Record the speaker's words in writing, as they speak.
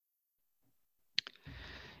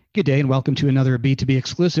Good day and welcome to another B2B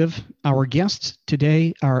exclusive. Our guests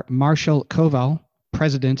today are Marshall Koval,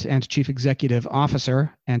 President and Chief Executive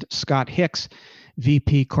Officer, and Scott Hicks,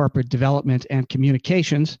 VP Corporate Development and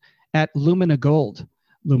Communications at Lumina Gold.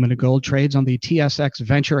 Lumina Gold trades on the TSX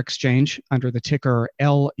Venture Exchange under the ticker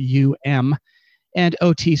LUM and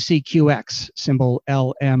OTCQX, symbol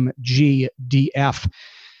LMGDF.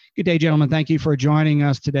 Good day, gentlemen. Thank you for joining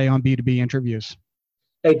us today on B2B Interviews.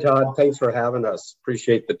 Hey, Todd, thanks for having us.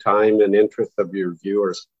 Appreciate the time and interest of your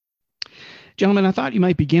viewers. Gentlemen, I thought you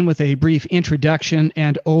might begin with a brief introduction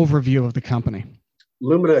and overview of the company.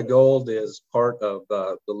 Lumina Gold is part of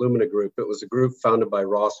the Lumina Group. It was a group founded by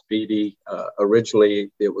Ross Beatty.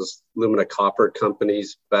 Originally, it was Lumina Copper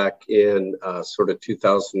Companies back in sort of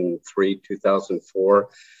 2003, 2004,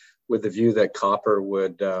 with the view that copper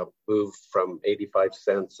would move from 85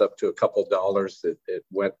 cents up to a couple dollars. It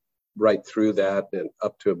went right through that and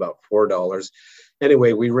up to about $4.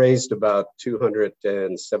 Anyway, we raised about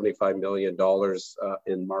 $275 million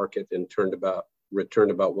in market and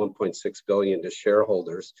returned about $1.6 billion to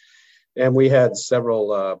shareholders. And we had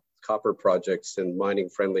several copper projects in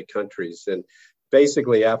mining-friendly countries. And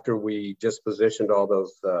basically, after we dispositioned all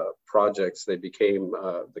those projects, they became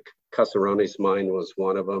the Caserones mine was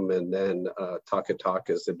one of them, and then Taca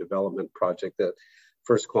Taca is a development project that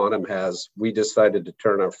First Quantum has. We decided to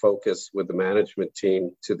turn our focus with the management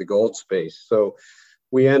team to the gold space. So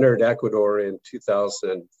we entered Ecuador in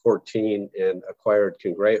 2014 and acquired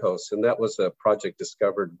Cangrejos, and that was a project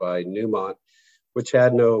discovered by Newmont, which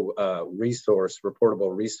had no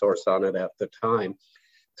reportable resource on it at the time.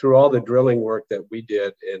 Through all the drilling work that we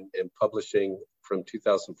did and publishing from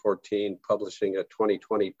 2014, publishing a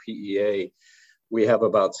 2020 PEA, we have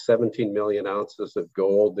about 17 million ounces of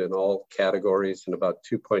gold in all categories and about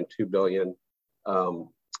 2.2 billion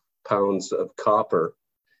pounds of copper.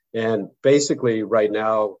 And basically right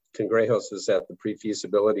now, Cangrejos is at the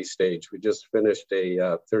pre-feasibility stage. We just finished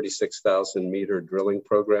a 36,000 meter drilling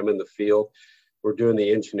program in the field. We're doing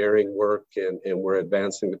the engineering work and we're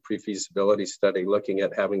advancing the pre-feasibility study, looking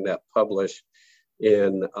at having that published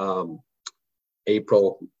in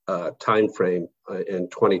April timeframe in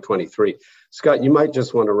 2023. Scott, you might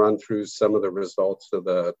just want to run through some of the results of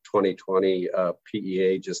the 2020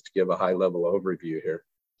 PEA just to give a high-level overview here.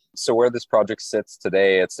 So where this project sits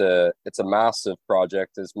today, it's a massive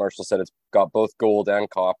project. As Marshall said, it's got both gold and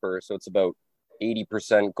copper. So it's about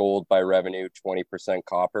 80% gold by revenue, 20%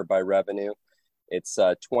 copper by revenue. It's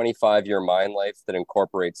a 25-year mine life that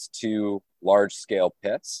incorporates two large-scale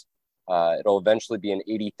pits. It'll eventually be an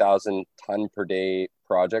 80,000 ton per day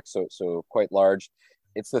project, so quite large.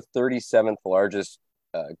 It's the 37th largest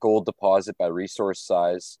gold deposit by resource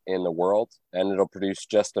size in the world, and it'll produce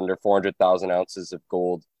just under 400,000 ounces of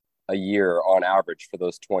gold a year on average for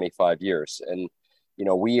those 25 years. And, you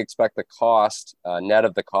know, we expect the cost net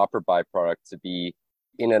of the copper byproduct to be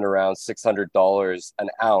in and around $600 an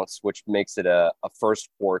ounce, which makes it a first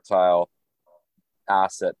quartile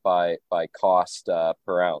asset by cost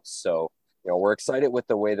per ounce. So, you know, we're excited with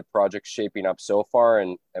the way the project's shaping up so far,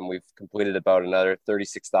 and we've completed about another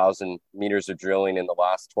 36,000 meters of drilling in the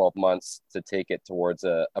last 12 months to take it towards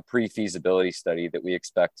a pre-feasibility study that we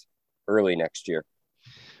expect early next year.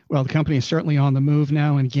 Well, the company is certainly on the move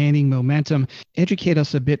now and gaining momentum. Educate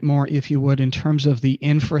us a bit more, if you would, in terms of the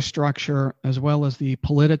infrastructure as well as the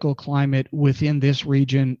political climate within this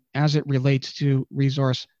region as it relates to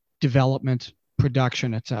resource development,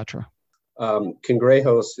 production, etc.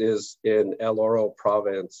 Cangrejos is in El Oro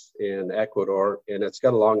province in Ecuador, and it's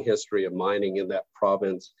got a long history of mining in that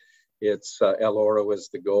province. It's El Oro is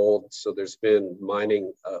the gold, so there's been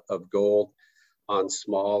mining of gold on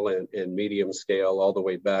small and medium scale all the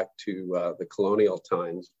way back to the colonial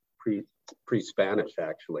times, pre-Spanish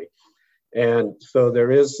actually. And so there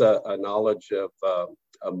is a knowledge of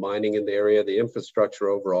mining in the area. The infrastructure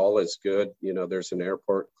overall is good. You know, there's an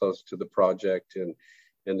airport close to the project, and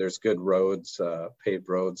there's good roads, paved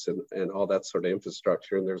roads and all that sort of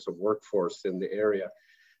infrastructure. And there's a workforce in the area.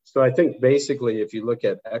 So I think basically, if you look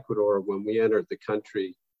at Ecuador, when we entered the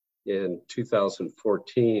country in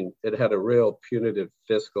 2014, it had a real punitive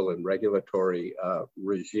fiscal and regulatory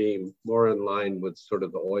regime, more in line with sort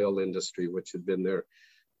of the oil industry, which had been their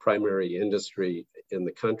primary industry in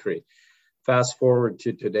the country. Fast forward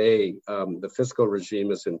to today, the fiscal regime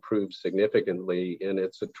has improved significantly, and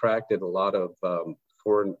it's attracted a lot of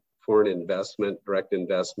foreign investment, direct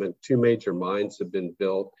investment. Two major mines have been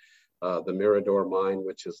built. The Mirador mine,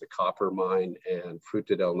 which is a copper mine, and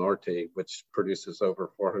Fruta del Norte, which produces over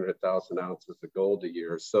 400,000 ounces of gold a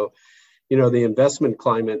year. So The investment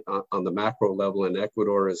climate on the macro level in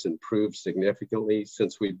Ecuador has improved significantly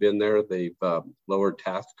since we've been there. They've lowered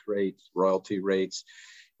tax rates, royalty rates.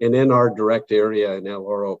 And in our direct area in El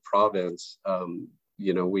Oro province,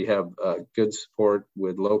 we have good support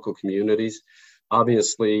with local communities.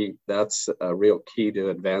 Obviously, that's a real key to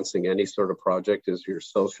advancing any sort of project is your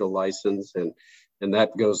social license, and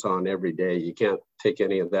that goes on every day. You can't take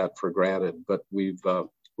any of that for granted, but we've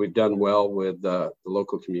done well with the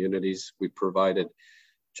local communities. We provided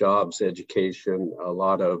jobs, education, a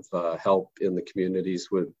lot of help in the communities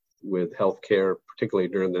with healthcare, particularly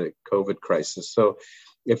during the COVID crisis. So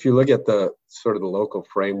if you look at the sort of the local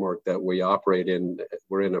framework that we operate in,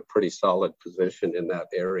 we're in a pretty solid position in that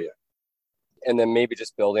area. And then maybe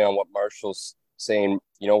just building on what Marshall's saying,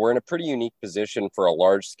 we're in a pretty unique position for a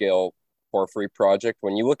large scale porphyry project.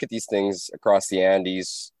 When you look at these things across the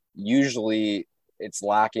Andes, usually it's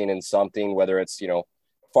lacking in something, whether it's,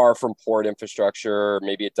 far from port infrastructure,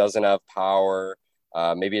 maybe it doesn't have power,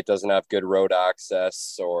 maybe it doesn't have good road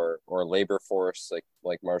access or labor force,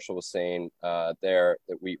 like Marshall was saying there,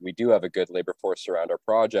 that we do have a good labor force around our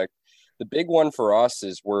project. The big one for us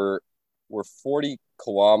is we're 40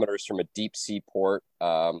 kilometers from a deep sea port,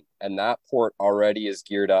 and that port already is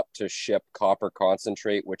geared up to ship copper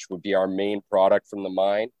concentrate, which would be our main product from the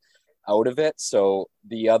mine, out of it. So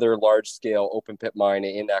the other large-scale open pit mine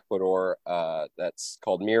in Ecuador, that's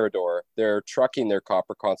called Mirador, they're trucking their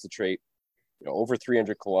copper concentrate over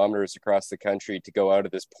 300 kilometers across the country to go out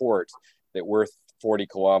of this port that we're 40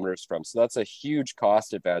 kilometers from. So that's a huge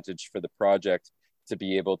cost advantage for the project to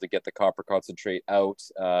be able to get the copper concentrate out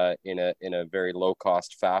in a very low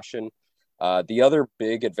cost fashion. The other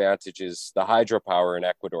big advantage is the hydropower in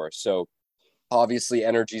Ecuador. So obviously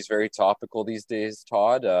energy is very topical these days,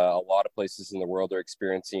 Todd. A lot of places in the world are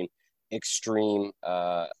experiencing extreme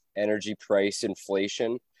energy price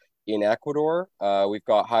inflation. In Ecuador, we've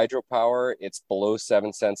got hydropower. It's below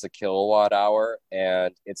 7 cents a kilowatt hour,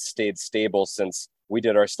 and it's stayed stable since we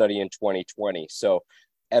did our study in 2020. So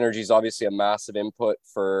energy is obviously a massive input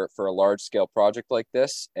for a large scale project like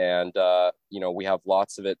this. And, we have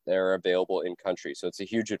lots of it there available in country. So it's a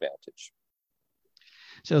huge advantage.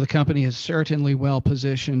 So the company is certainly well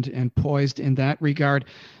positioned and poised in that regard.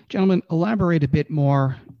 Gentlemen, elaborate a bit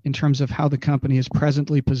more in terms of how the company is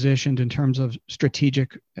presently positioned in terms of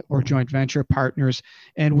strategic or joint venture partners.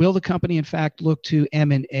 And will the company, in fact, look to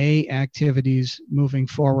M&A activities moving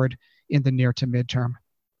forward in the near to midterm?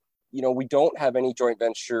 We don't have any joint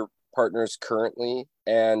venture partners currently,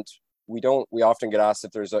 and we often get asked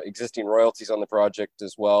if there's existing royalties on the project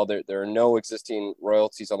as well. There are no existing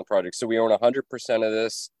royalties on the project. So we own 100% of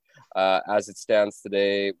this as it stands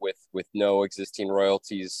today with no existing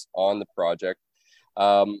royalties on the project.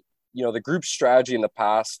 The group's strategy in the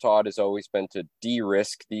past, Todd, has always been to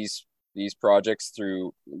de-risk these projects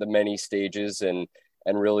through the many stages and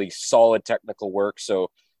really solid technical work. So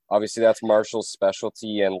obviously that's Marshall's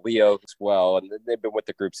specialty and Leo as well. And they've been with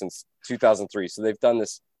the group since 2003. So they've done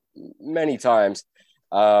this many times.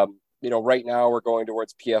 Right now we're going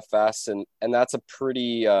towards PFS, and that's a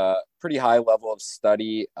pretty high level of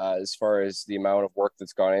study as far as the amount of work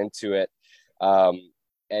that's gone into it.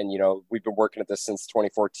 We've been working at this since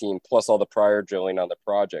 2014, plus all the prior drilling on the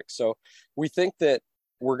project. So we think that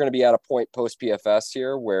we're going to be at a point post PFS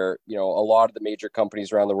here where, a lot of the major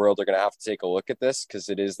companies around the world are going to have to take a look at this because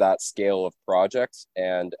it is that scale of project,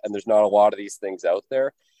 and there's not a lot of these things out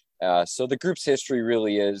there. So the group's history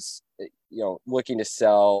really is, looking to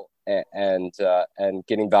sell and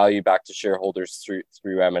getting value back to shareholders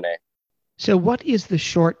through M&A. So what is the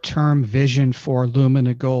short-term vision for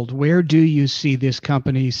Lumina Gold? Where do you see this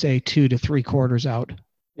company, say, 2 to 3 quarters out?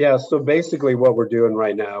 Yeah, so basically what we're doing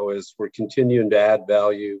right now is we're continuing to add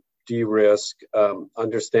value, de-risk,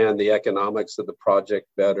 understand the economics of the project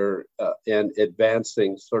better, and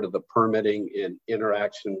advancing sort of the permitting and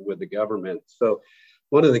interaction with the government. So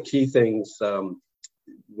one of the key things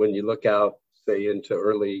when you look out, say, into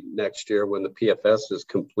early next year when the PFS is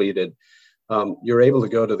completed, you're able to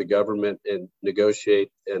go to the government and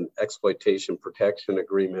negotiate an exploitation protection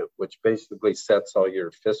agreement, which basically sets all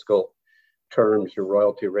your fiscal terms, your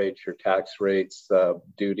royalty rates, your tax rates,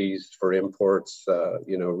 duties for imports,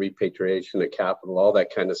 repatriation of capital, all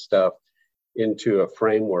that kind of stuff into a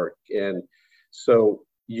framework. And so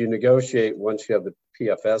you negotiate once you have the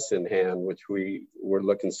PFS in hand, which we were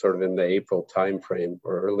looking sort of in the April timeframe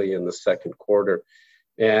or early in the second quarter.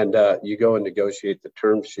 And you go and negotiate the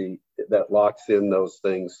term sheet that locks in those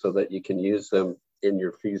things so that you can use them in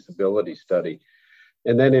your feasibility study.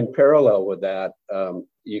 And then in parallel with that,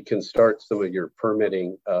 you can start some of your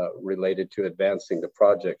permitting related to advancing the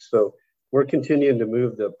project. So we're continuing to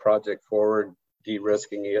move the project forward,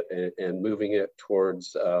 de-risking it and moving it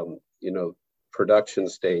towards, production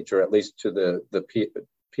stage, or at least to the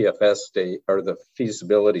PFS stage or the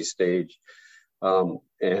feasibility stage.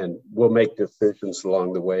 And we'll make decisions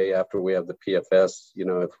along the way after we have the PFS,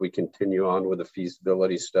 if we continue on with a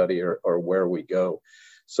feasibility study or where we go.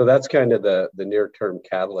 So that's kind of the near-term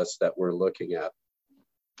catalyst that we're looking at.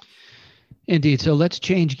 Indeed. So let's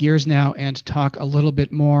change gears now and talk a little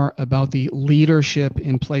bit more about the leadership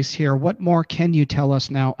in place here. What more can you tell us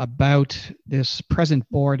now about this present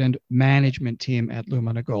board and management team at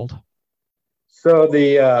Lumina Gold? So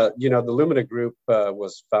the Lumina Group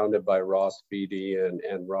was founded by Ross Beaty,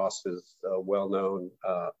 and Ross is a well-known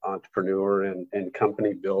entrepreneur and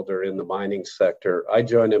company builder in the mining sector. I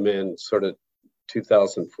joined him in sort of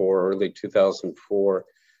 2004, early 2004.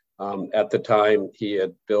 At the time, he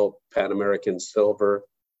had built Pan American Silver.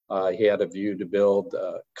 He had a view to build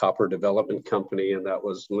a copper development company, and that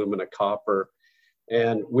was Lumina Copper.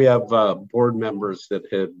 And we have board members that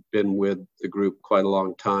had been with the group quite a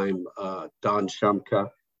long time. Don Shumka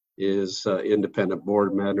is independent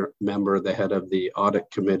board member, the head of the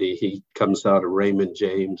audit committee. He comes out of Raymond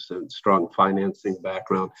James and strong financing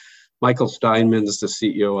background. Michael Steinman is the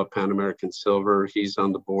CEO of Pan American Silver. He's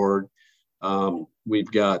on the board.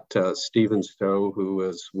 We've got Stephen Stowe, who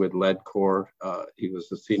is with Leadcore. He was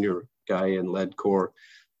the senior guy in Leadcore.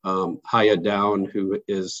 Haya Down, who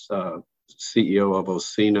is CEO of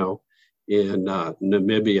Osino in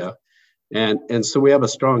Namibia. And so we have a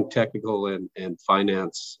strong technical and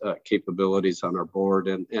finance capabilities on our board.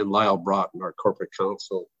 And Lyle Broughton, our corporate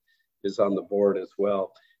counsel, is on the board as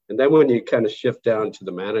well. And then when you kind of shift down to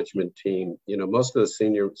the management team, most of the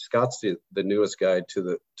senior, Scott's the newest guy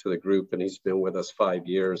to the group, and he's been with us 5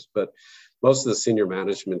 years, but most of the senior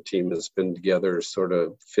management team has been together sort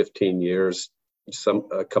of 15 years,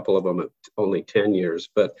 a couple of them only 10 years,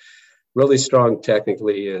 but really strong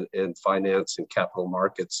technically and finance and capital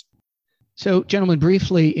markets. So, gentlemen,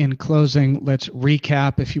 briefly in closing, let's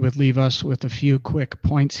recap, if you would leave us with a few quick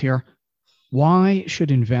points here. Why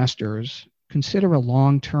should investors consider a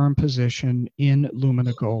long-term position in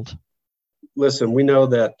Lumina Gold? Listen, we know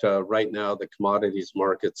that right now the commodities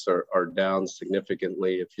markets are down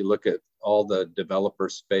significantly. If you look at all the developer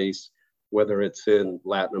space, whether it's in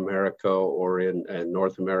Latin America or in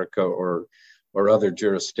North America or other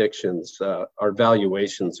jurisdictions, our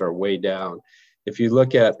valuations are way down. If you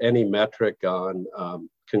look at any metric on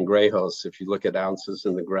Cangrejos, if you look at ounces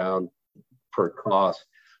in the ground per cost,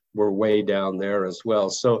 we're way down there as well.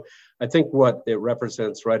 So I think what it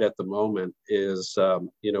represents right at the moment is,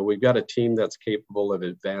 we've got a team that's capable of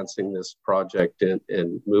advancing this project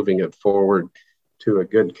and moving it forward to a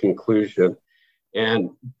good conclusion. And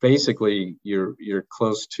basically, you're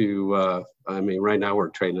close to, right now we're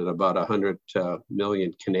trading at about 100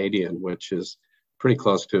 million Canadian, which is pretty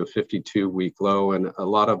close to a 52-week low. And a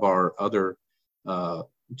lot of our other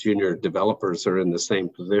junior developers are in the same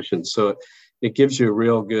position. So it gives you a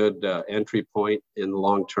real good entry point in the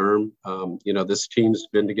long term. This team's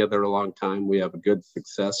been together a long time. We have a good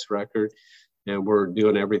success record, and we're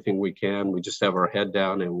doing everything we can. We just have our head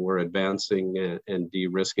down, and we're advancing and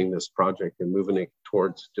de-risking this project and moving it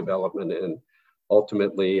towards development and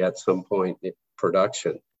ultimately at some point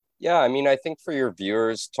production. Yeah, I think for your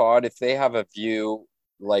viewers, Todd, if they have a view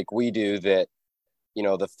like we do that,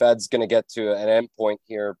 the Fed's going to get to an end point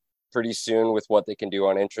here pretty soon with what they can do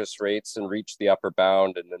on interest rates and reach the upper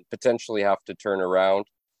bound and then potentially have to turn around.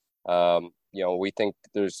 We think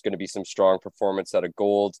there's going to be some strong performance out of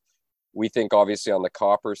gold. We think obviously on the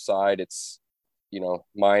copper side, it's,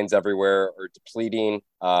 mines everywhere are depleting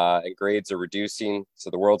and grades are reducing. So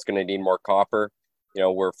the world's going to need more copper.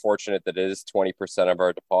 We're fortunate that it is 20% of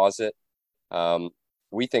our deposit.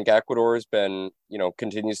 We think Ecuador has been,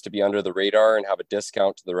 continues to be under the radar and have a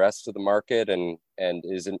discount to the rest of the market and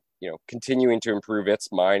isn't, continuing to improve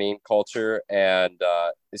its mining culture and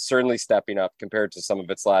is certainly stepping up compared to some of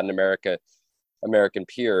its Latin American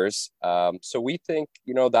peers. So we think,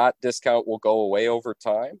 that discount will go away over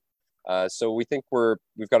time. So we think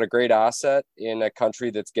we've got a great asset in a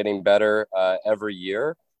country that's getting better every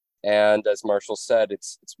year. And as Marshall said,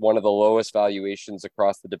 it's one of the lowest valuations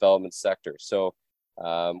across the development sector. So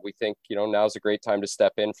we think, now's a great time to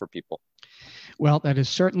step in for people. Well, that is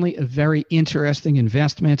certainly a very interesting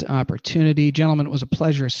investment opportunity. Gentlemen, it was a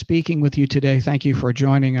pleasure speaking with you today. Thank you for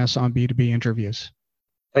joining us on B2B Interviews.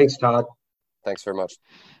 Thanks, Todd. Thanks very much.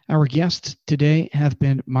 Our guests today have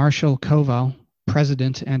been Marshall Koval,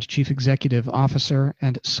 President and Chief Executive Officer,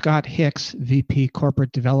 and Scott Hicks, VP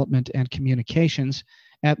Corporate Development and Communications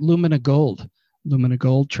at Lumina Gold. Lumina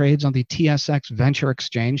Gold trades on the TSX Venture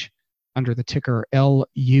Exchange. under the ticker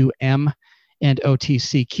LUM, and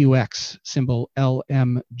OTCQX, symbol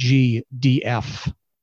LMGDF.